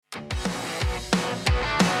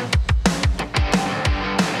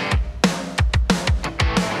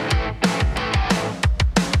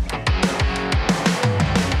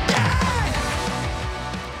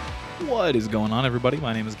What is going on, everybody?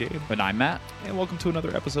 My name is Gabe. And I'm Matt. And welcome to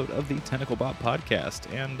another episode of the Tentacle Bob Podcast.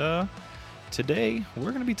 And today,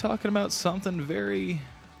 we're going to be talking about something very,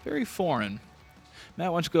 very foreign.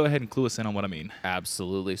 Matt, why don't you go ahead and clue us in on what I mean?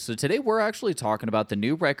 Absolutely. So today we're actually talking about the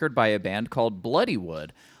new record by a band called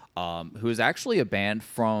Bloodywood, who is actually a band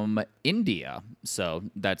from India. So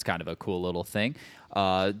that's kind of a cool little thing.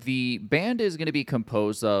 The band is going to be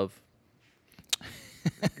composed of...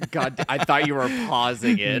 God, I thought you were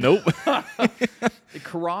pausing it. Nope.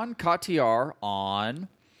 Karan Katiyar on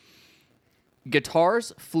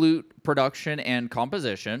guitars, flute, production, and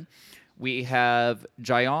composition. We have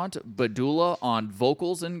Jayant Badula on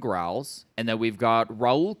vocals and growls, and then we've got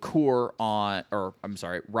Raul Kerr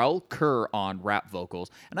on rap vocals.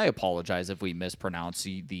 And I apologize if we mispronounce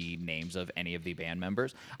the names of any of the band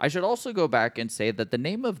members. I should also go back and say that the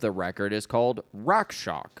name of the record is called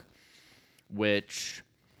Rakshak, which...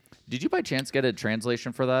 Did you by chance get a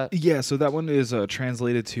translation for that? Yeah, so that one is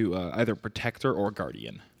translated to either protector or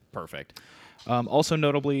guardian. Perfect. Also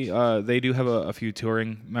notably, they do have a few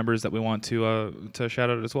touring members that we want to shout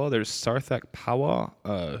out as well. There's Sarthak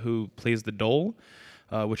Pawa, who plays the dole,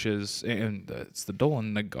 which is, and it's the dole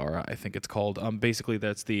and nagara, I think it's called. Basically,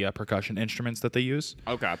 that's the percussion instruments that they use.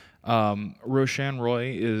 Okay. Roshan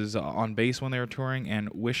Roy is on bass when they were touring, and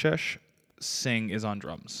Wishesh Singh is on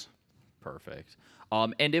drums. Perfect.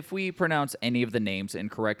 And if we pronounce any of the names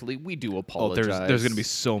incorrectly, we do apologize. There's going to be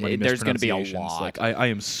so many There's going to be a mispronunciations. lot. Like, I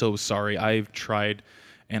am so sorry. I've tried,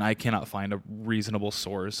 and I cannot find a reasonable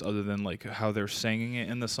source other than like how they're singing it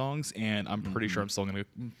in the songs, and I'm pretty sure I'm still going to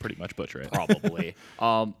pretty much butcher it. Probably.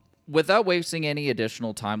 Without wasting any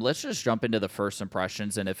additional time, let's just jump into the first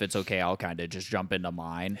impressions, and if it's okay, I'll kind of just jump into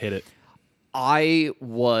mine. Hit it. I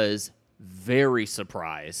was very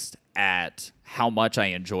surprised at how much I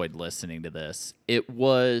enjoyed listening to this. It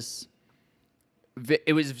was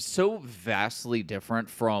so vastly different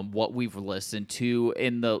from what we've listened to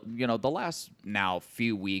in the last now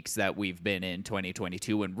few weeks that we've been in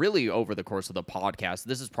 2022, and really over the course of the podcast.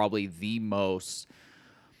 This is probably the most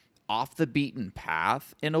off the beaten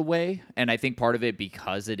path in a way, and I think part of it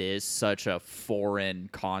because it is such a foreign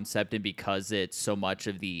concept and because it's so much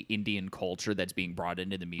of the Indian culture that's being brought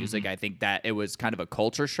into the music. I think that it was kind of a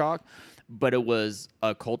culture shock, but it was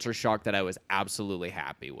a culture shock that I was absolutely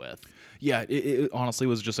happy with. Yeah, it honestly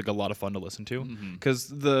was just like a lot of fun to listen to, because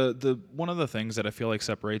the one of the things that I feel like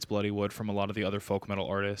separates Bloodywood from a lot of the other folk metal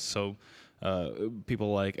artists, so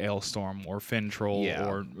people like Ailstorm or Fintroll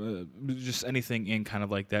or just anything in kind of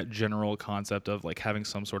like that general concept of like having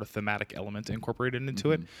some sort of thematic element incorporated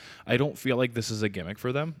into it. I don't feel like this is a gimmick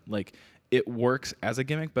for them. Like, it works as a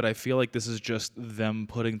gimmick, but I feel like this is just them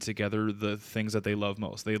putting together the things that they love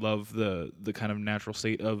most. They love the kind of natural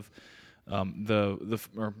state of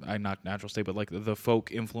not natural state, but like the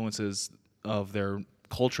folk influences of their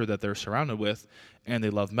culture that they're surrounded with, and they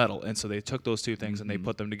love metal. And so they took those two things and they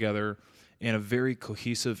put them together in a very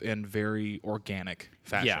cohesive and very organic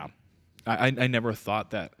fashion. Yeah. I never thought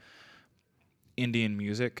that Indian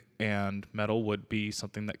music and metal would be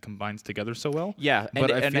something that combines together so well. Yeah, but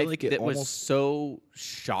I feel like it was so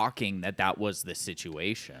shocking that was the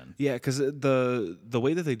situation. Yeah, because the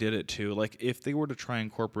way that they did it too, like if they were to try and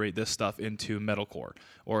incorporate this stuff into metalcore,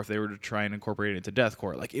 or if they were to try and incorporate it into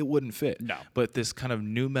deathcore, like it wouldn't fit. No. But this kind of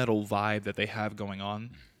new metal vibe that they have going on,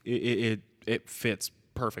 it fits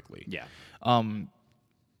perfectly. Yeah.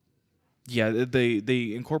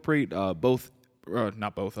 They incorporate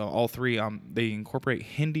all three. They incorporate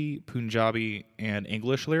Hindi, Punjabi, and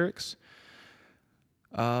English lyrics.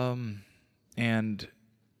 And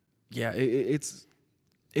yeah, it's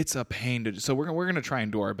a pain to. So we're gonna try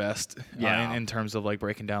and do our best. In terms of like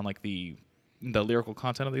breaking down like the lyrical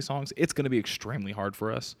content of these songs. It's going to be extremely hard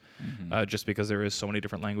for us, just because there is so many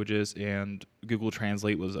different languages, and Google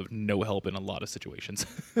Translate was of no help in a lot of situations.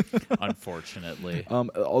 Unfortunately.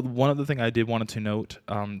 One other thing I did wanted to note,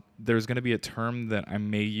 there's going to be a term that I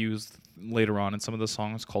may use later on in some of the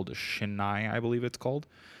songs called a shinai, I believe it's called,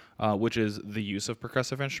 which is the use of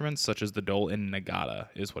percussive instruments such as the dole and nagata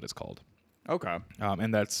is what it's called. Okay.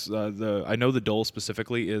 And that's I know the dole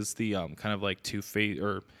specifically is the kind of like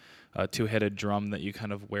two-headed drum that you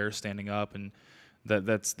kind of wear standing up, and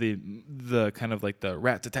that's the kind of like the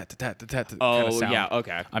rat-tat-tat-tat-tat kind of sound. Oh, yeah,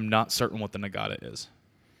 okay. I'm not certain what the nagata is.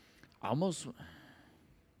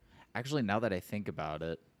 Actually, now that I think about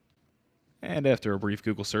it. And after a brief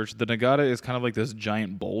Google search, the nagata is kind of like this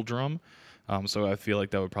giant bowl drum. So I feel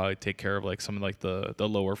like that would probably take care of like some of like the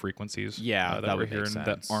lower frequencies that we're hearing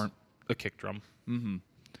that aren't a kick drum. Mm-hmm.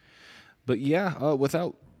 But yeah,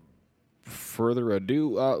 without further ado,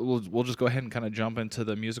 we'll just go ahead and kind of jump into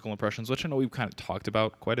the musical impressions, which I know we've kind of talked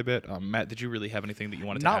about quite a bit. Matt, did you really have anything that you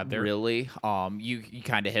wanted to add there? Not really. You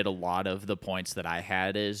kind of hit a lot of the points that I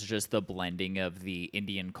had. Is just the blending of the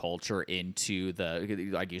Indian culture into the,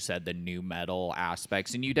 like you said, the nu metal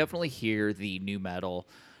aspects, and you definitely hear the nu metal,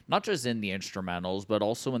 not just in the instrumentals, but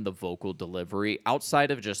also in the vocal delivery.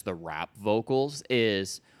 Outside of just the rap vocals,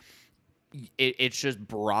 it's just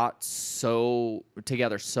brought so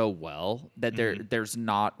together so well that there's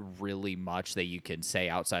not really much that you can say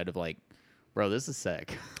outside of like, bro, this is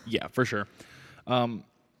sick. Yeah, for sure.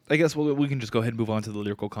 I guess we can just go ahead and move on to the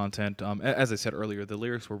lyrical content. As I said earlier, the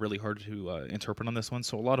lyrics were really hard to interpret on this one,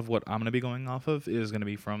 so a lot of what I'm going to be going off of is going to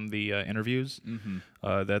be from the interviews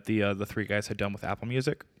that the three guys had done with Apple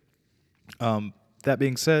Music. That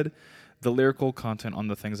being said, the lyrical content on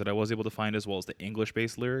the things that I was able to find, as well as the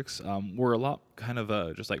English-based lyrics, were a lot kind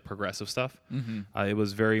of just like progressive stuff. It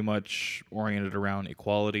was very much oriented around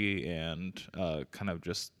equality and kind of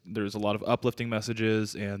just there's a lot of uplifting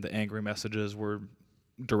messages, and the angry messages were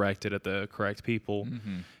directed at the correct people.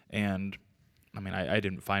 And I mean, I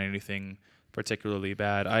didn't find anything particularly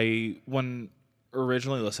bad. When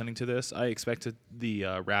originally listening to this, I expected the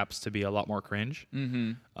raps to be a lot more cringe.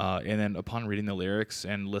 And then upon reading the lyrics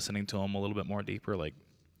and listening to them a little bit more deeper, like,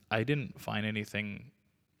 I didn't find anything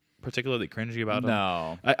particularly cringy about them.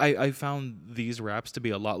 No. I found these raps to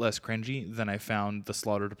be a lot less cringy than I found the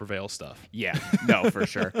Slaughter to Prevail stuff. Yeah, no, for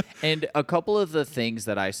sure. And a couple of the things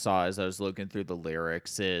that I saw as I was looking through the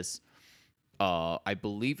lyrics is, I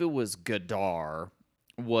believe it was Gadar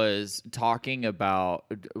was talking about,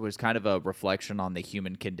 it was kind of a reflection on the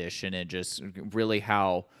human condition and just really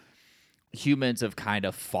how humans have kind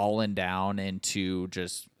of fallen down into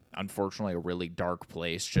just, unfortunately, a really dark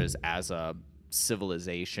place just as a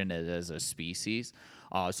civilization, as a species.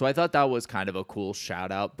 So I thought that was kind of a cool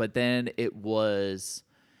shout out. But then it was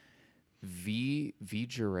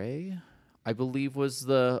Vijay, I believe, was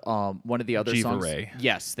the one of the other songs. Jivaray.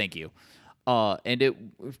 Yes, thank you. And it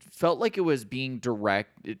felt like it was being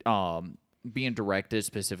directed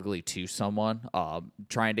specifically to someone,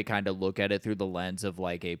 trying to kind of look at it through the lens of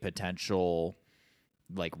like a potential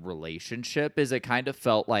like relationship. Is it kind of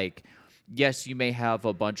felt like, yes, you may have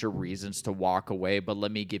a bunch of reasons to walk away, but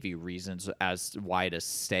let me give you reasons as to why to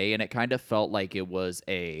stay. And it kind of felt like it was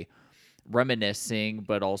a reminiscing,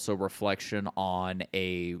 but also reflection on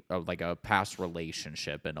a past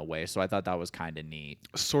relationship in a way. So I thought that was kind of neat.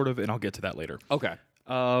 Sort of, and I'll get to that later. Okay.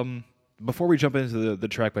 Before we jump into the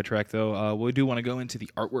track by track, though, we do want to go into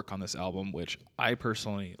the artwork on this album, which I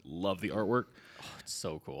personally love the artwork. Oh, it's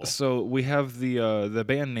so cool. So we have the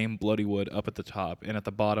band name Bloodywood up at the top, and at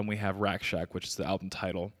the bottom we have Rack Shack, which is the album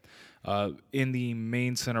title. In the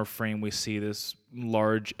main center frame, we see this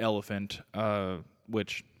large elephant,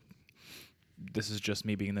 which this is just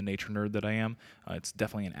me being the nature nerd that I am. It's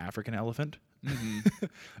definitely an African elephant.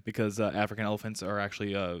 Because African elephants are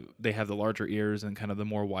actually they have the larger ears and kind of the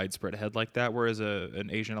more widespread head like that, whereas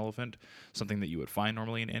an Asian elephant, something that you would find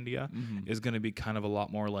normally in India, is going to be kind of a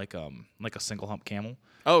lot more like a single hump camel.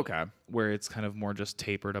 Okay. Where it's kind of more just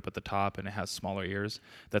tapered up at the top and it has smaller ears.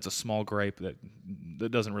 That's a small gripe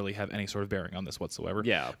that doesn't really have any sort of bearing on this whatsoever.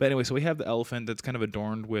 Yeah. But anyway, so we have the elephant that's kind of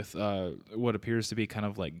adorned with what appears to be kind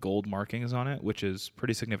of like gold markings on it, which is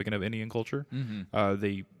pretty significant of Indian culture.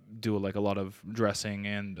 They do like a lot of dressing,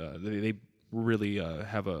 and they really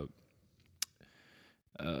have a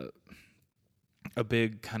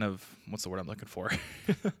big kind of, what's the word I'm looking for?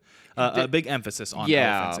 A big emphasis on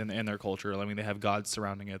elephants in their culture. I mean, they have gods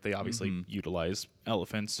surrounding it. They obviously utilize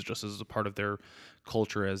elephants just as a part of their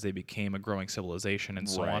culture as they became a growing civilization and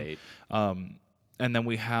so on. And then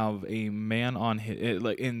we have a man on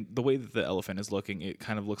like in the way that the elephant is looking, it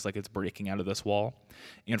kind of looks like it's breaking out of this wall.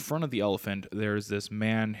 In front of the elephant, there's this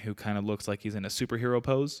man who kind of looks like he's in a superhero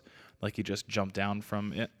pose, like he just jumped down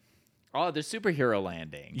from it. Oh, the superhero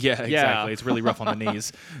landing. Yeah, exactly. Yeah. It's really rough on the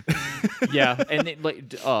knees. Yeah, and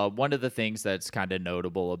one of the things that's kind of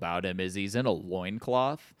notable about him is he's in a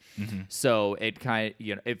loincloth. So it kind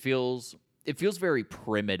of, it feels very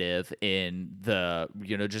primitive in the,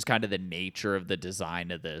 just kind of the nature of the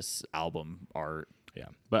design of this album art. Yeah,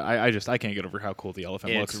 but I can't get over how cool the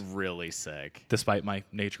elephant looks. It's really sick. Despite my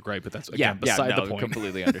nature gripe, but that's beside the point.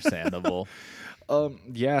 Completely understandable.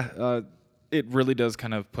 It really does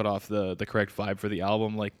kind of put off the correct vibe for the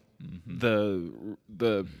album. Like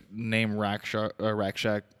the name Rack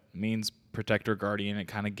Shack means protector guardian. It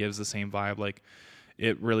kind of gives the same vibe. Like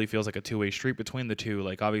it really feels like a two-way street between the two.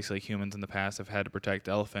 Like obviously humans in the past have had to protect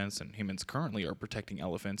elephants, and humans currently are protecting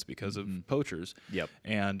elephants because of poachers. Yep.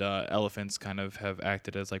 And elephants kind of have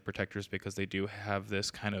acted as like protectors because they do have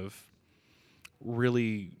this kind of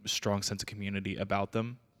really strong sense of community about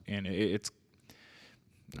them, and it's.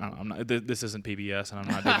 I'm not. This isn't PBS, and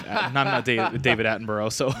I'm not David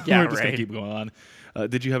Attenborough, so Yeah, we're just gonna right. keep going on.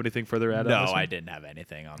 Did you have anything further to add No, on this one? I didn't have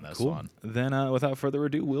anything on this Cool. one. Then, without further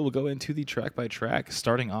ado, we'll go into the track by track,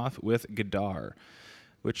 starting off with Gadar,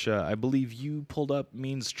 which I believe you pulled up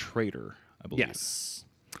means traitor. I believe. Yes.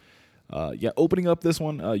 Yeah, opening up this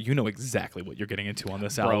one, you know exactly what you're getting into on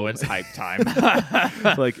this album. Bro, it's hype time.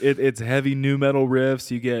 Like it's heavy nu metal riffs.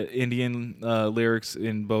 You get Indian lyrics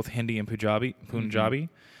in both Hindi and Punjabi.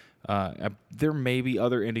 There may be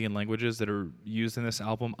other Indian languages that are used in this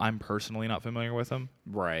album. I'm personally not familiar with them,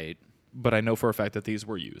 Right. but I know for a fact that these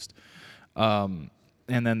were used. And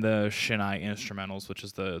then the Shinai instrumentals, which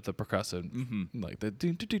is the percussive, like the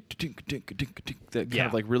that kind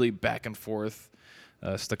of like really back and forth,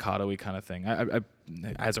 staccato-y kind of thing.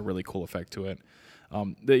 It has a really cool effect to it.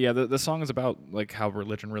 The song is about like how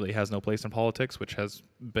religion really has no place in politics, which has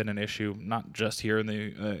been an issue not just here in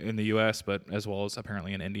the U.S. but as well as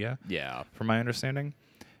apparently in India. Yeah. From my understanding,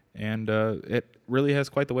 and it really has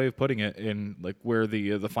quite the way of putting it in like where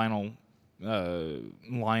the final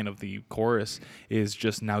line of the chorus is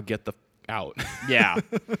just now get the out. Yeah.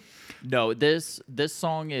 No, this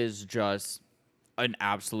song is just an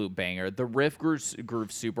absolute banger. The riff grooves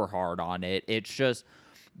super hard on it. It's just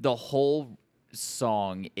the whole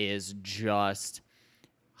song is just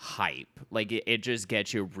hype. Like it just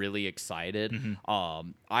gets you really excited.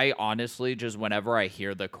 I honestly just whenever I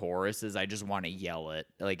hear the choruses, I just want to yell it.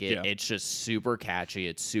 Like it's just super catchy.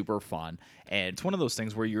 It's super fun. And It's one of those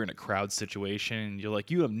things where you're in a crowd situation and you're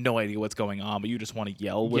like, you have no idea what's going on, but you just want to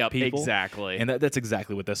yell with people. Exactly. And that's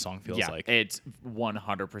exactly what this song feels like. It's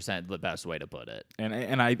 100% the best way to put it.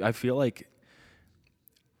 And I feel like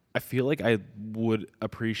I would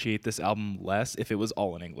appreciate this album less if it was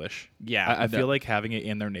all in English. Yeah, I feel like having it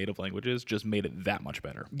in their native languages just made it that much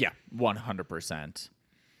better. Yeah, 100%.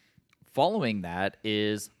 Following that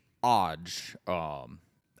is Aj.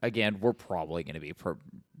 Again, we're probably going to be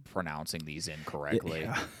pronouncing these incorrectly.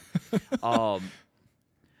 Yeah.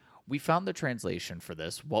 We found the translation for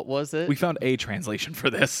this. What was it? We found a translation for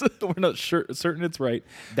this. We're not certain it's right.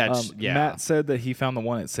 That's yeah. Matt said that he found the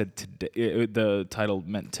one that said today. The title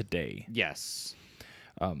meant today. Yes.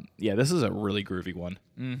 Yeah, this is a really groovy one.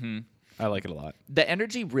 Mm-hmm. I like it a lot. The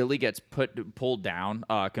energy really gets pulled down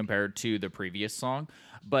compared to the previous song,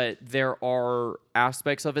 but there are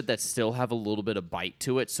aspects of it that still have a little bit of bite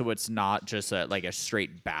to it, so it's not just like a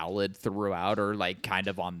straight ballad throughout or like kind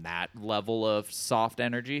of on that level of soft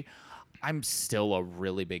energy. I'm still a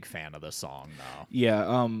really big fan of the song, though.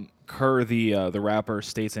 Yeah, Kerr, the rapper,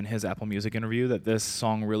 states in his Apple Music interview that this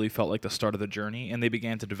song really felt like the start of the journey, and they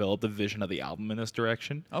began to develop the vision of the album in this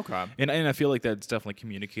direction. Okay. And I feel like that's definitely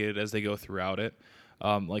communicated as they go throughout it.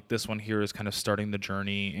 Like this one here is kind of starting the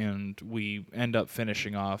journey, and we end up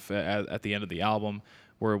finishing off at the end of the album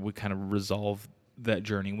where we kind of resolve that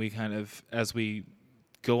journey. We kind of, as we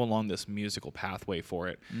go along this musical pathway for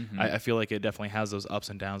it, I feel like it definitely has those ups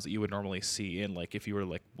and downs that you would normally see in like if you were to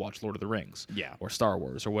like watch Lord of the Rings, or Star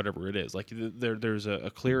Wars or whatever it is. Like there's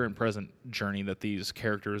a clear and present journey that these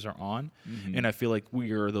characters are on, and I feel like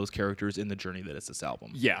we are those characters in the journey that is this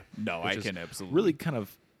album. Yeah, no, I is can absolutely. really kind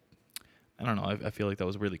of. I don't know. I feel like that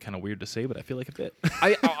was really kind of weird to say, but I feel like a bit.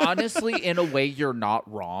 I honestly, in a way, you're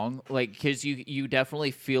not wrong. Like, because you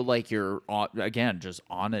definitely feel like you're again just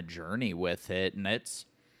on a journey with it, and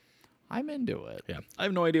I'm into it. Yeah, I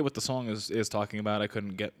have no idea what the song is talking about. I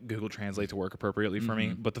couldn't get Google Translate to work appropriately for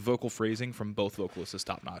me, but the vocal phrasing from both vocalists is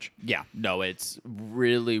top notch. Yeah, no, it's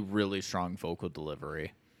really, really strong vocal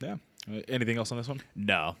delivery. Yeah. Anything else on this one?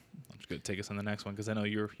 No. I'm just gonna take us on the next one because I know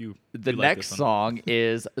you. The like next this one. song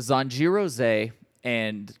is Zanjiro Ze,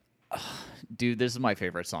 and dude, this is my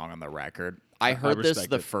favorite song on the record. I heard this respect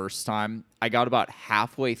the it. first time. I got about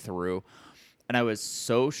halfway through, and I was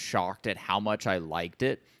so shocked at how much I liked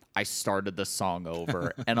it. I started the song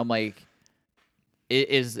over, and I'm like,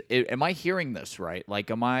 am I hearing this right? Like,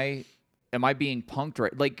 am I being punked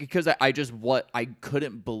right? Like, because I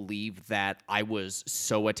couldn't believe that I was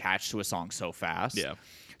so attached to a song so fast. Yeah.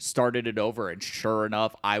 Started it over, and sure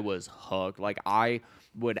enough, I was hooked. Like, I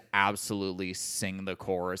would absolutely sing the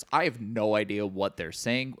chorus. I have no idea what they're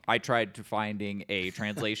saying. I tried to finding a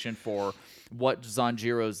translation for what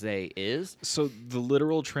Zanjiro Ze is. So the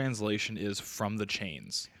literal translation is from the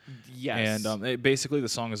chains. Yes. And basically the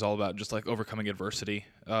song is all about just like overcoming adversity.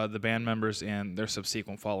 The band members and their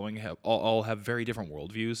subsequent following all have very different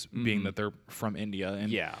worldviews, being that they're from India. And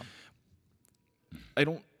yeah. I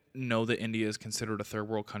don't know that India is considered a third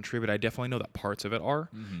world country, but I definitely know that parts of it are.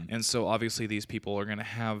 And so obviously these people are going to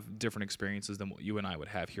have different experiences than what you and I would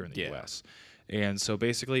have here in the U.S. And so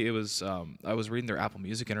basically, it was I was reading their Apple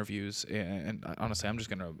Music interviews, and honestly, I'm just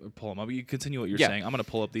gonna pull them up. You continue what you're saying. I'm gonna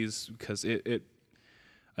pull up these because it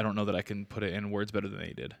I don't know that I can put it in words better than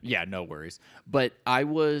they did. Yeah, no worries. But it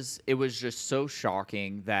was just so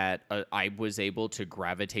shocking that I was able to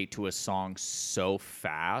gravitate to a song so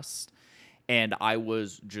fast, and I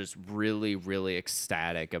was just really, really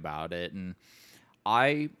ecstatic about it, and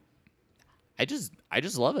I just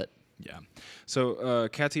love it. Yeah. So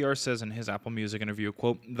Katr says in his Apple Music interview,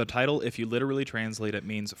 quote, "The title, if you literally translate it,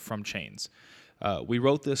 means from chains. We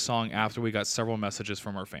wrote this song after we got several messages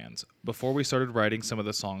from our fans. Before we started writing some of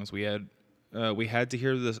the songs, we had to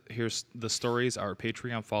hear the stories our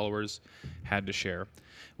Patreon followers had to share.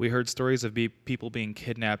 We heard stories of people being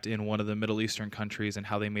kidnapped in one of the Middle Eastern countries and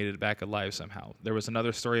how they made it back alive somehow. There was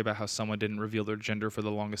another story about how someone didn't reveal their gender for the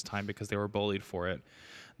longest time because they were bullied for it.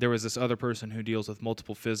 There was this other person who deals with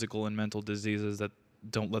multiple physical and mental diseases that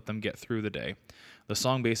don't let them get through the day. The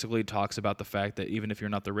song basically talks about the fact that even if you're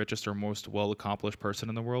not the richest or most well-accomplished person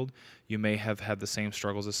in the world, you may have had the same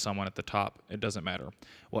struggles as someone at the top. It doesn't matter.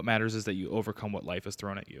 What matters is that you overcome what life has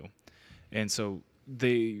thrown at you." And so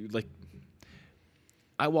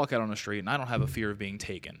I walk out on the street and I don't have a fear of being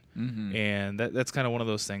taken. Mm-hmm. And that's kind of one of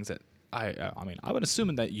those things that I mean, I would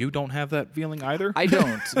assume that you don't have that feeling either. I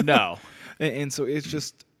don't, no. And so it's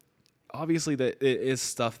just, obviously that it is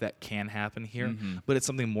stuff that can happen here, but it's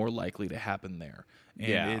something more likely to happen there.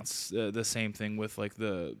 And it's the same thing with like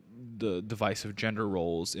the divisive gender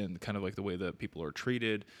roles and kind of like the way that people are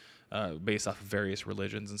treated based off of various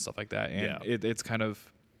religions and stuff like that. And it's kind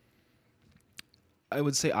of, I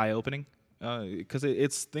would say, eye-opening because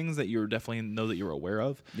it's things that you definitely know that you're aware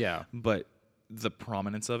of. Yeah. But the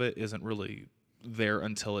prominence of it isn't really there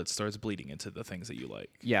until it starts bleeding into the things that you like.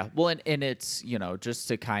 Yeah. Well, and it's, just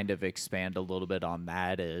to kind of expand a little bit on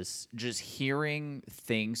that is just hearing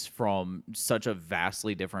things from such a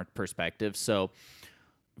vastly different perspective. So,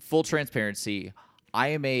 full transparency, I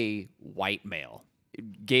am a white male.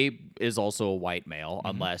 Gabe is also a white male,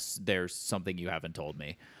 unless there's something you haven't told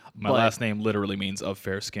me. My last name literally means of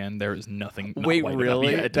fair skin. There is nothing. Wait,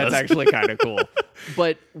 really? That's actually kind of cool.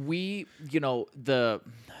 But we, the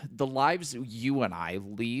lives you and I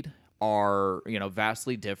lead are,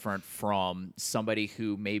 vastly different from somebody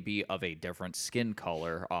who may be of a different skin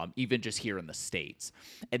color, even just here in the States.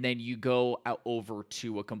 And then you go out over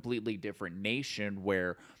to a completely different nation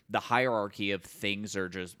where the hierarchy of things are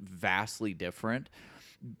just vastly different.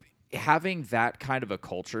 Having that kind of a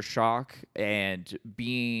culture shock and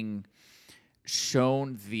being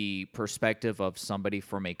shown the perspective of somebody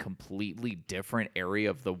from a completely different area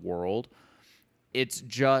of the world, it's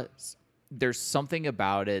just, there's something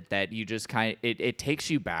about it that you just it takes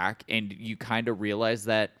you back and you kind of realize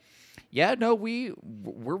that, yeah, no,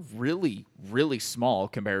 we're really, really small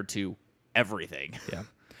compared to everything. Yeah.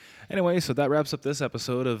 Anyway, so that wraps up this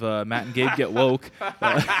episode of Matt and Gabe Get Woke.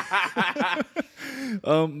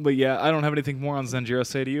 But yeah, I don't have anything more on Zenjiro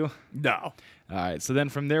say to you. No. All right, so then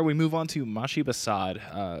from there we move on to Mashi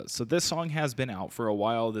Basad. So this song has been out for a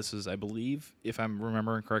while. This is, I believe, if I'm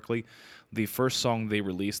remembering correctly, the first song they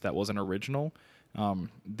released that was an original.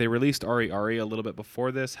 They released Ari Ari a little bit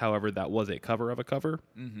before this. However, that was a cover of a cover.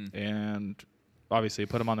 Mm-hmm. And obviously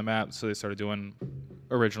put them on the map, so they started doing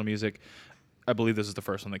original music. I believe this is the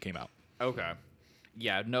first one that came out. Okay.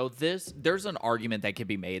 Yeah, no, there's an argument that could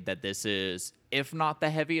be made that this is, if not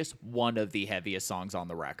the heaviest, one of the heaviest songs on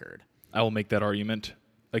the record. I will make that argument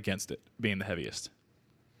against it being the heaviest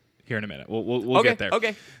here in a minute. We'll get there.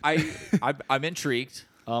 Okay. I'm intrigued.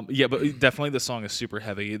 Yeah, but definitely the song is super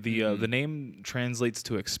heavy. The name translates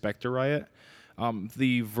to Expectorriot.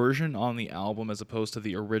 The version on the album, as opposed to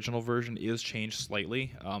the original version, is changed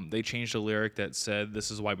slightly. They changed a lyric that said, "This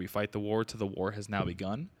is why we fight the war," to "The war has now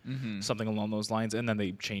begun," something along those lines. And then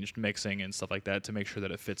they changed mixing and stuff like that to make sure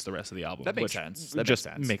that it fits the rest of the album. That makes sense.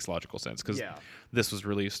 Makes logical sense because this was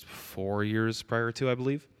released 4 years prior to, I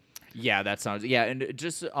believe. Yeah, that sounds... Yeah, and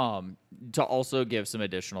just to also give some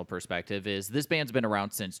additional perspective is this band's been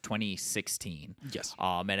around since 2016. Yes.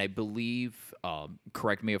 And I believe,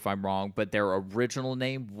 correct me if I'm wrong, but their original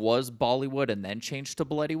name was Bollywood and then changed to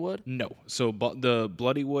Bloodywood? No. So the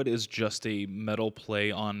Bloodywood is just a metal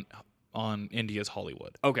play on India's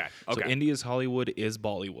Hollywood. Okay. So India's Hollywood is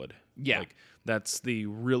Bollywood. Yeah. Like, that's the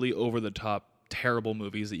really over-the-top terrible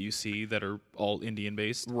movies that you see that are all Indian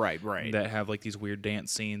based, right, that have like these weird dance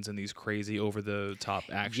scenes and these crazy over the top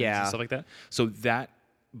actions and stuff like that. So that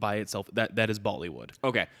by itself, that is Bollywood.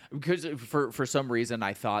 Okay, because for some reason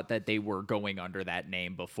I thought that they were going under that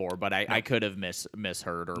name before, but I could have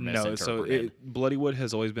misheard or misinterpreted. No, so Bloodywood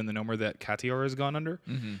has always been the number that Katr has gone under,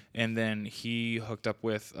 and then he hooked up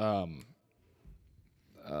with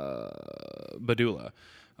Badula,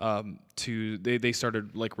 they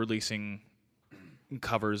started like releasing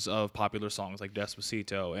covers of popular songs like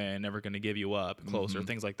Despacito and Never Gonna Give You Up, Closer,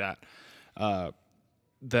 things like that.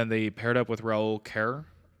 Then they paired up with Raul Kerr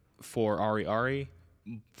for Ari Ari.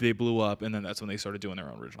 They blew up, and then that's when they started doing their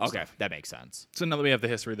own original Okay, stuff. that makes sense. So now that we have the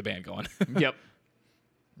history of the band going. Yep.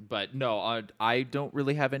 But no, I don't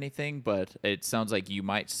really have anything, but it sounds like you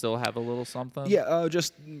might still have a little something. Yeah,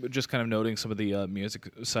 just kind of noting some of the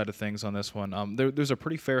music side of things on this one. There's a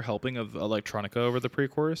pretty fair helping of electronica over the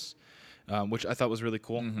pre-chorus, which I thought was really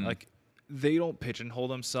cool. Like, they don't pigeonhole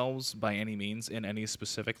themselves by any means in any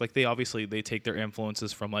specific. Like, they take their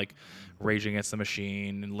influences from like Rage Against the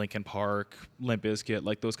Machine and Linkin Park, Limp Bizkit,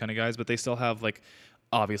 like those kind of guys, but they still have like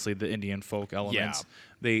obviously the Indian folk elements. Yeah.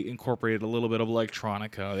 They incorporated a little bit of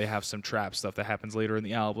electronica. They have some trap stuff that happens later in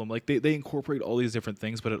the album. Like they incorporate all these different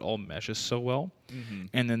things, but it all meshes so well.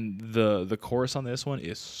 And then the chorus on this one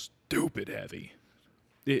is stupid heavy.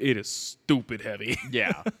 It is stupid heavy.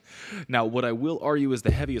 Yeah. Now, what I will argue is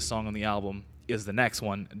the heaviest song on the album is the next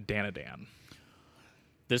one, Danadan.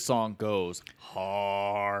 This song goes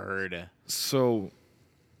hard. So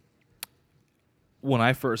when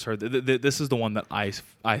I first heard this is the one that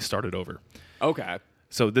I started over. Okay.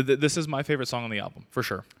 So this is my favorite song on the album, for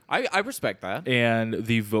sure. I respect that. And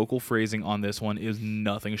the vocal phrasing on this one is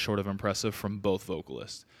nothing short of impressive from both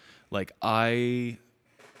vocalists. Like, I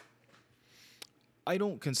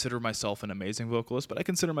don't consider myself an amazing vocalist, but I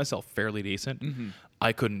consider myself fairly decent.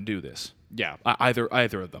 I couldn't do this. Yeah. Either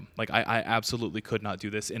of them. Like, I absolutely could not do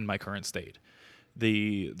this in my current state.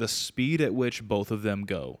 The speed at which both of them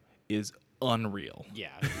go is unreal. Yeah.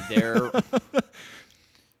 They're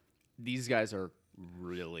these guys are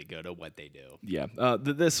really good at what they do. Yeah,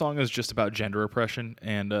 this song is just about gender oppression,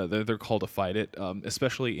 and they're called to fight it.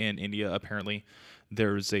 Especially in India, apparently,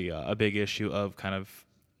 there's a big issue of kind of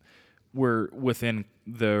where within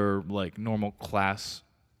their like normal class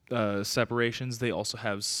separations, they also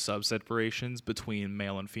have sub-separations between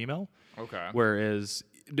male and female. Okay. Whereas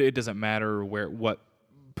it doesn't matter what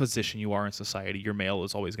position you are in society, your male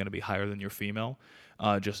is always going to be higher than your female,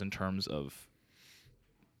 just in terms of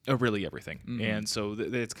really everything. And so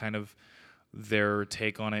it's kind of their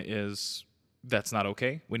take on it is that's not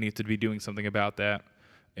okay. We need to be doing something about that.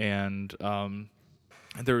 And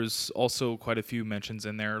there's also quite a few mentions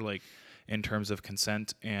in there, like in terms of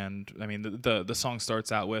consent. And I mean, the song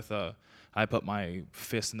starts out with I put my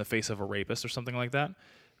fist in the face of a rapist or something like that,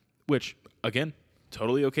 which again,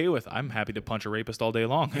 totally okay with. I'm happy to punch a rapist all day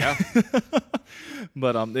long. Yeah.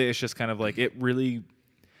 But it's just kind of like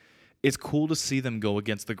it's cool to see them go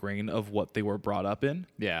against the grain of what they were brought up in.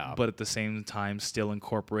 Yeah. But at the same time, still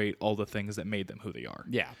incorporate all the things that made them who they are.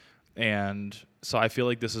 Yeah. And so I feel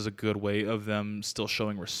like this is a good way of them still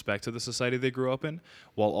showing respect to the society they grew up in,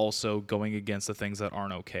 while also going against the things that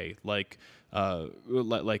aren't okay, like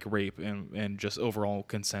rape and just overall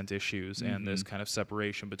consent issues and this kind of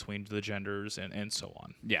separation between the genders and so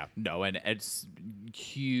on. Yeah, no, and it's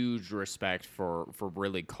huge respect for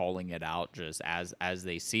really calling it out just as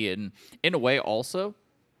they see it, and in a way also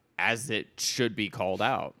as it should be called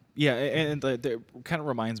out. Yeah, and it kind of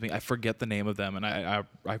reminds me, I forget the name of them, and I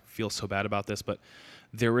feel so bad about this, but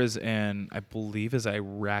there is I believe is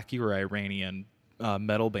Iraqi or Iranian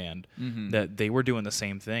metal band that they were doing the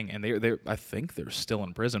same thing, and they I think they're still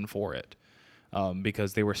in prison for it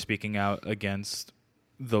because they were speaking out against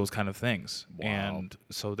those kind of things. Wow. And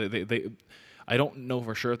so they I don't know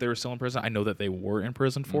for sure if they were still in prison. I know that they were in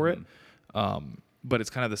prison for it. But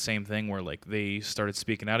it's kind of the same thing where like they started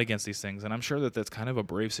speaking out against these things, and I'm sure that that's kind of a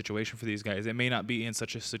brave situation for these guys. It may not be in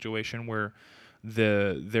such a situation where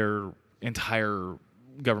their entire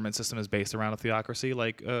government system is based around a theocracy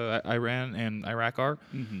like Iran and Iraq are,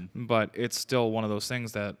 but it's still one of those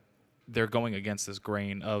things that they're going against this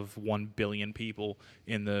grain of 1 billion people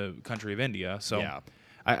in the country of India. So Yeah.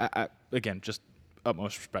 I again, just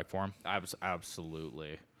utmost respect for them.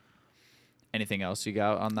 Absolutely. Anything else you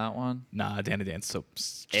got on that one? Nah, Danadan's so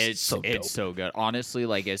It's dope. so good. Honestly,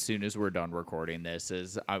 like as soon as we're done recording this,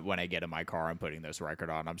 when I get in my car, I'm putting this record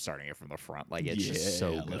on. I'm starting it from the front. Like it's just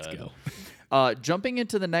so good. Let's go. Jumping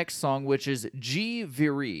into the next song, which is G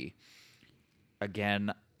Viri.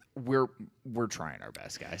 Again, we're trying our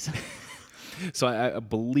best, guys. So I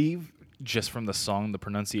believe just from the song, the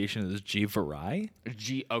pronunciation is G Varai.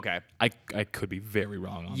 Okay. I could be very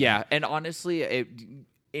wrong on Yeah, and honestly,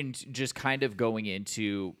 in just kind of going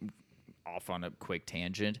into off on a quick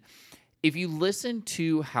tangent, if you listen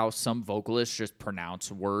to how some vocalists just pronounce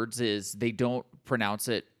words, is they don't pronounce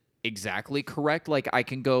it exactly correct. Like I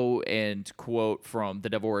can go and quote from The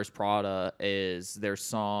Devil Wears Prada is their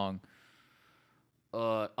song.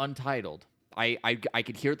 Untitled. I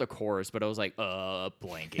could hear the chorus, but I was like,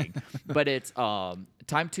 blanking. But it's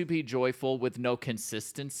time to be joyful with no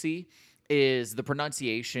consistency. Is the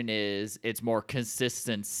pronunciation is it's more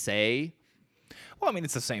consistent say. Well, I mean,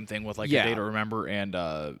 it's the same thing with like Yeah. a day to remember and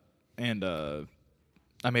I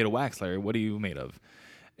made a wax, Larry. What are you made of?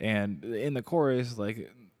 And in the chorus, like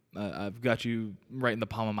I've got you right in the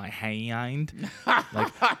palm of my hand.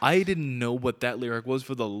 Like I didn't know what that lyric was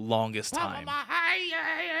for the longest time.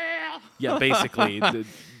 Yeah, basically.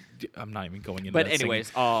 I'm not even going into But that singing.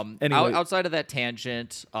 anyways, Anyway. outside of that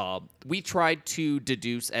tangent, we tried to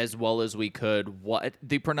deduce as well as we could what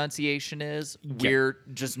the pronunciation is. We're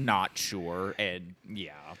just not sure, and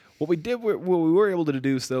yeah. What we were able to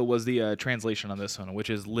deduce though was the translation on this one,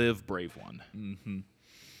 which is "Live Brave One."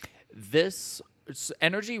 This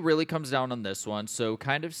energy really comes down on this one, so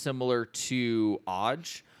kind of similar to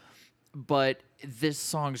Odge, but this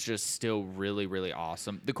song's just still really, really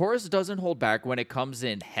awesome. The chorus doesn't hold back when it comes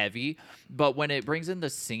in heavy, but when it brings in the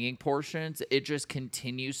singing portions, it just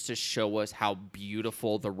continues to show us how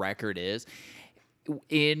beautiful the record is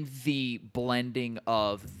in the blending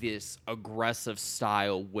of this aggressive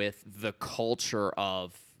style with the culture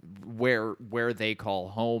of where they call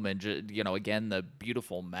home, and again, the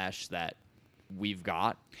beautiful mesh that we've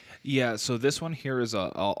got. Yeah, so this one here is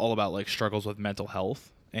all about like struggles with mental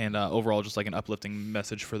health and overall just like an uplifting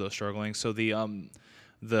message for those struggling. So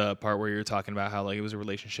the part where you're talking about how like it was a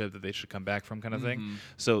relationship that they should come back from kind of thing.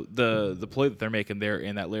 So the play that they're making there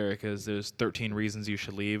in that lyric is there's 13 reasons you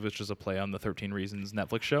should leave, which is a play on the 13 Reasons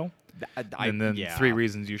Netflix show. And then 3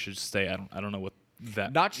 reasons you should stay. I don't know what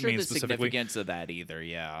that Not sure the means specifically. significance of that either,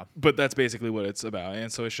 yeah. But that's basically what it's about.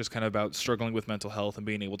 And so it's just kind of about struggling with mental health and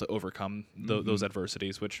being able to overcome those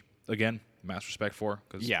adversities, which, again, mass respect for.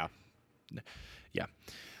 Yeah. Yeah.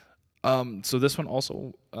 So this one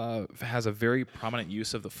also has a very prominent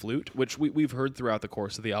use of the flute, which we've heard throughout the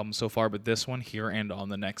course of the album so far, but this one here and on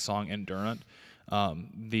the next song, Endurant,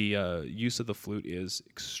 the use of the flute is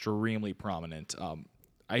extremely prominent.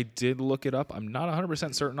 I did look it up. I'm not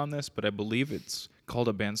 100% certain on this, but I believe it's called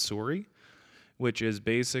a bansuri, which is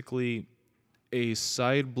basically a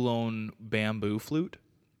side-blown bamboo flute,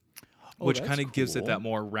 which that's kind of gives it cool. that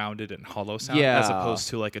more rounded and hollow sound, Yeah. as opposed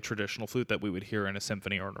to like a traditional flute that we would hear in a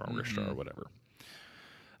symphony or an orchestra or whatever.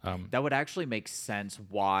 That would actually make sense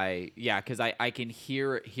why, because I can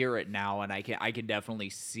hear it now, and I can definitely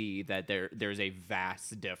see that there's a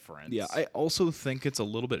vast difference. Yeah, I also think it's a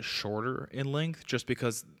little bit shorter in length, just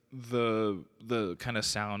because the kind of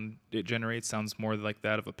sound it generates sounds more like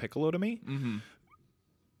that of a piccolo to me. Mm-hmm.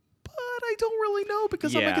 But I don't really know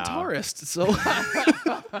because I'm a Yeah. guitarist. So,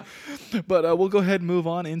 but we'll go ahead and move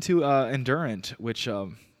on into Endurant, which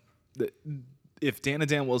if Dan and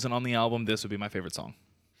Dan wasn't on the album, this would be my favorite song.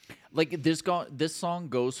 Like this song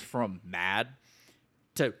goes from mad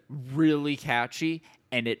to really catchy,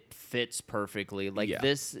 and it fits perfectly. Like Yeah.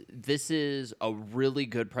 this is a really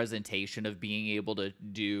good presentation of being able to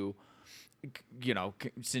do,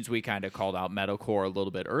 since we kind of called out metalcore a little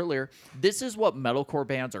bit earlier, this is what metalcore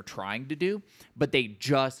bands are trying to do, but they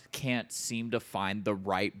just can't seem to find the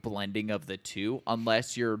right blending of the two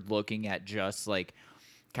unless you're looking at just like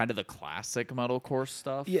kind of the classic metalcore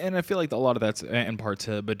stuff. Yeah, and I feel like a lot of that's in part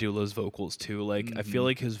to Badula's vocals too. Like I feel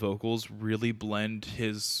like his vocals really blend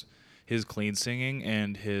his clean singing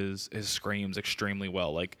and his screams extremely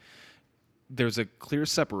well. Like there's a clear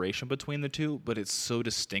separation between the two, but it's so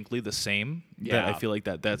distinctly the same that I Yeah. feel like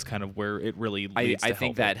that's kind of where it really leads I to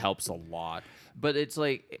think help that helps a lot. But it's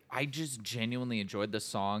like I just genuinely enjoyed the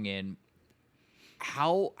song, and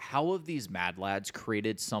how have these Mad Lads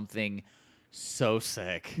created something so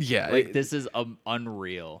sick? Yeah, like this is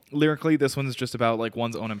unreal. lyrically, this one's just about like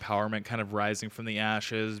one's own empowerment, kind of rising from the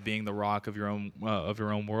ashes, being the rock of your own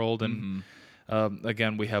world. And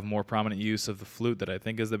again, we have more prominent use of the flute that I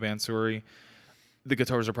think is the bansuri. The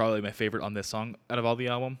guitars are probably my favorite on this song out of all the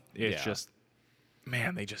album. It's Yeah. just,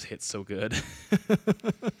 man, they just hit so good.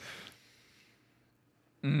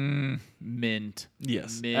 Mint.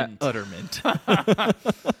 Yes, Mint. utter mint.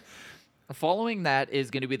 Following that is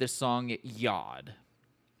going to be the song Yod.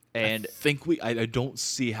 And I don't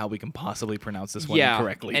see how we can possibly pronounce this one yeah,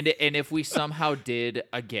 correctly. and if we somehow did,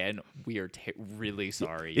 again, we are really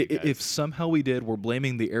sorry. You guys. If somehow we did, we're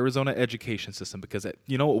blaming the Arizona education system because we're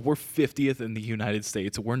 50th in the United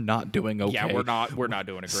States. We're not doing okay. Yeah, we're not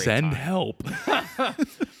doing a great Send time. help.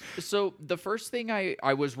 So the first thing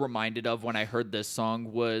I was reminded of when I heard this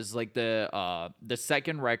song was like the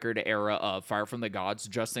second record era of Fire from the Gods,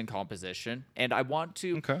 just in composition, and I want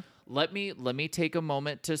to Okay. let me take a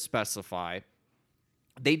moment to specify.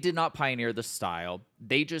 They did not pioneer the style.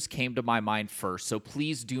 They just came to my mind first. So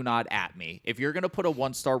please do not at me. If you're going to put a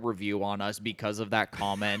 1-star review on us because of that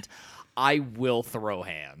comment, I will throw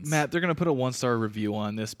hands. Matt, they're gonna put a 1-star review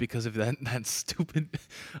on this because of that stupid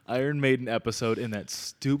Iron Maiden episode and that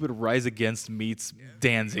stupid Rise Against Meats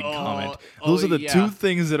Danzig comment. Those are the two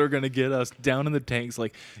things that are gonna get us down in the tanks.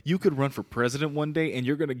 Like, you could run for president one day and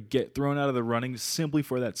you're gonna get thrown out of the running simply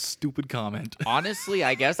for that stupid comment. Honestly,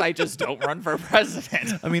 I guess I just don't run for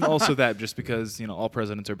president. I mean, also that just because all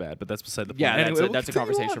presidents are bad, but that's beside the point. Yeah, Anyway, that's a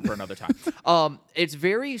conversation for another time. It's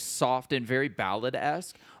very soft and very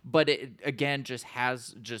ballad-esque, but it again just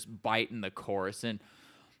has bite in the chorus, and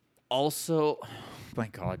also, my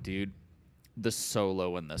God, dude, the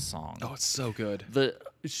solo in this song. Oh, it's so good. The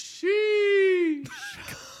sheesh.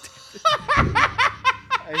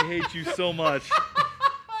 I hate you so much.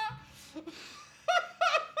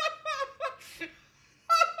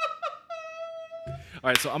 All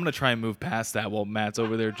right, so I'm gonna try and move past that while Matt's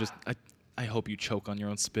over there. I hope you choke on your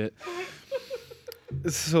own spit.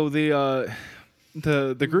 So the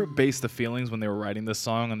group based the feelings when they were writing this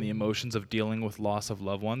song on the emotions of dealing with loss of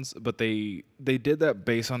loved ones, but they did that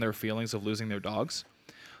based on their feelings of losing their dogs.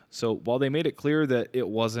 So while they made it clear that it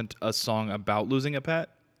wasn't a song about losing a pet,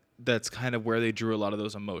 that's kind of where they drew a lot of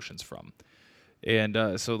those emotions from.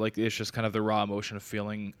 And so like it's just kind of the raw emotion of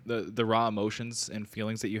feeling the raw emotions and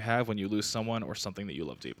feelings that you have when you lose someone or something that you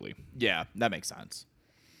love deeply. Yeah, that makes sense.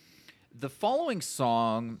 The following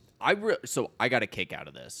song, so I got a kick out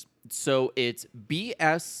of this. So it's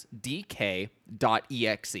bsdk.exe.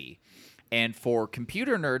 And for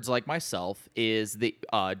computer nerds like myself, is the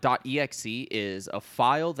 .exe is a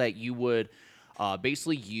file that you would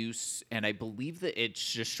basically use, and I believe that it's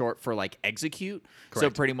just short for like execute. Correct. So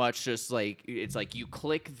pretty much just like it's like you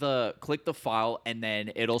click the file and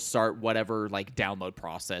then it'll start whatever like download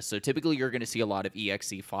process. So typically you're going to see a lot of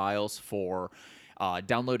exe files for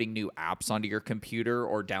downloading new apps onto your computer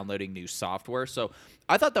or downloading new software. So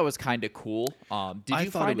I thought that was kind of cool. Did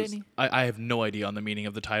you find any? I have no idea on the meaning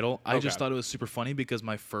of the title. I just Okay. thought it was super funny because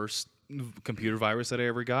my first computer virus that I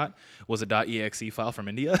ever got was a .exe file from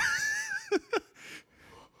India.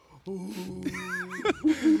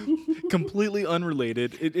 Completely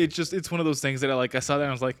unrelated. It's one of those things that I saw that and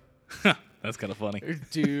I was like, huh, that's kind of funny.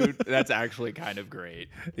 Dude, that's actually kind of great.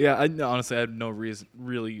 Yeah, honestly, I had no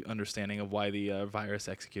really understanding of why the virus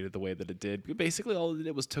executed the way that it did. Basically, all it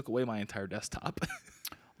did was took away my entire desktop.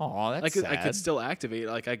 Oh, that's I could sad. still activate.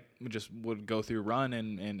 Like, I just would go through Run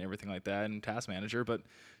and everything like that and Task Manager, but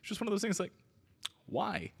it's just one of those things like,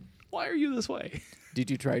 why? Why are you this way? Did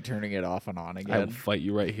you try turning it off and on I will again? fight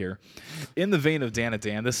you right here. In the vein of Dan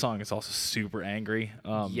Dan, this song is also super angry.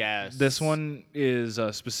 Yes. This one is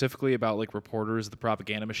specifically about like reporters, the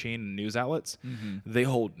propaganda machine, and news outlets. They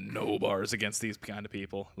hold no bars against these kind of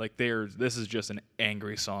people. Like this is just an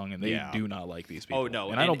angry song, and they Yeah. do not like these people. Oh,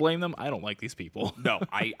 no, and I and- don't blame them. I don't like these people. No,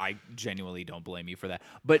 I genuinely don't blame you for that.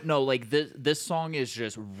 But no, like this song is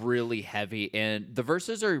just really heavy, and the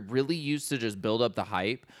verses are really used to just build up the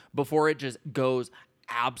hype before it just goes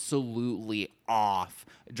absolutely off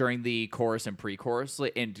during the chorus and pre-chorus.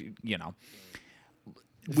 And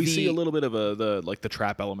We see a little bit of the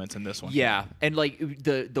trap elements in this one. Yeah, and like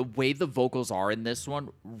the way the vocals are in this one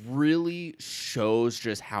really shows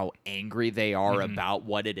just how angry they are about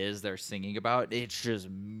what it is they're singing about. It's just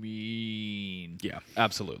mean. Yeah,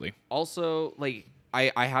 absolutely. Also, like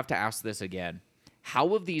I have to ask this again. How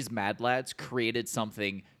have these Mad Lads created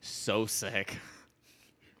something so sick?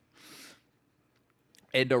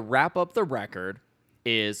 And to wrap up the record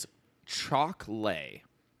is Chalk Lay.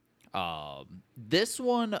 This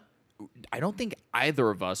one, I don't think either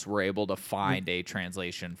of us were able to find a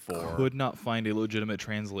translation for. Could not find a legitimate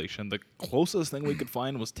translation. The closest thing we could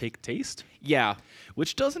find was Take Taste, Yeah.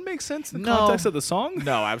 which doesn't make sense in the No. context of the song.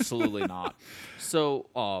 No, absolutely not. So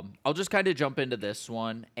I'll just kind of jump into this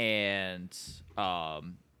one, and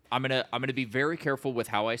I'm gonna be very careful with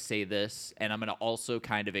how I say this, and I'm gonna also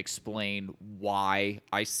kind of explain why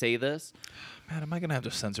I say this. Man, am I gonna have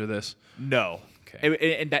to censor this? No.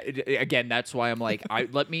 Okay. And that, again, that's why I'm like,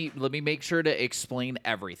 let me make sure to explain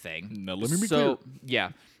everything. No, let me be so, clear. Yeah.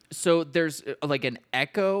 So there's like an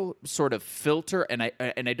echo sort of filter, and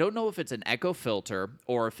I don't know if it's an echo filter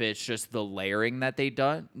or if it's just the layering that they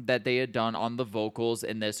had done on the vocals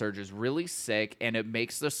in this are just really sick, and it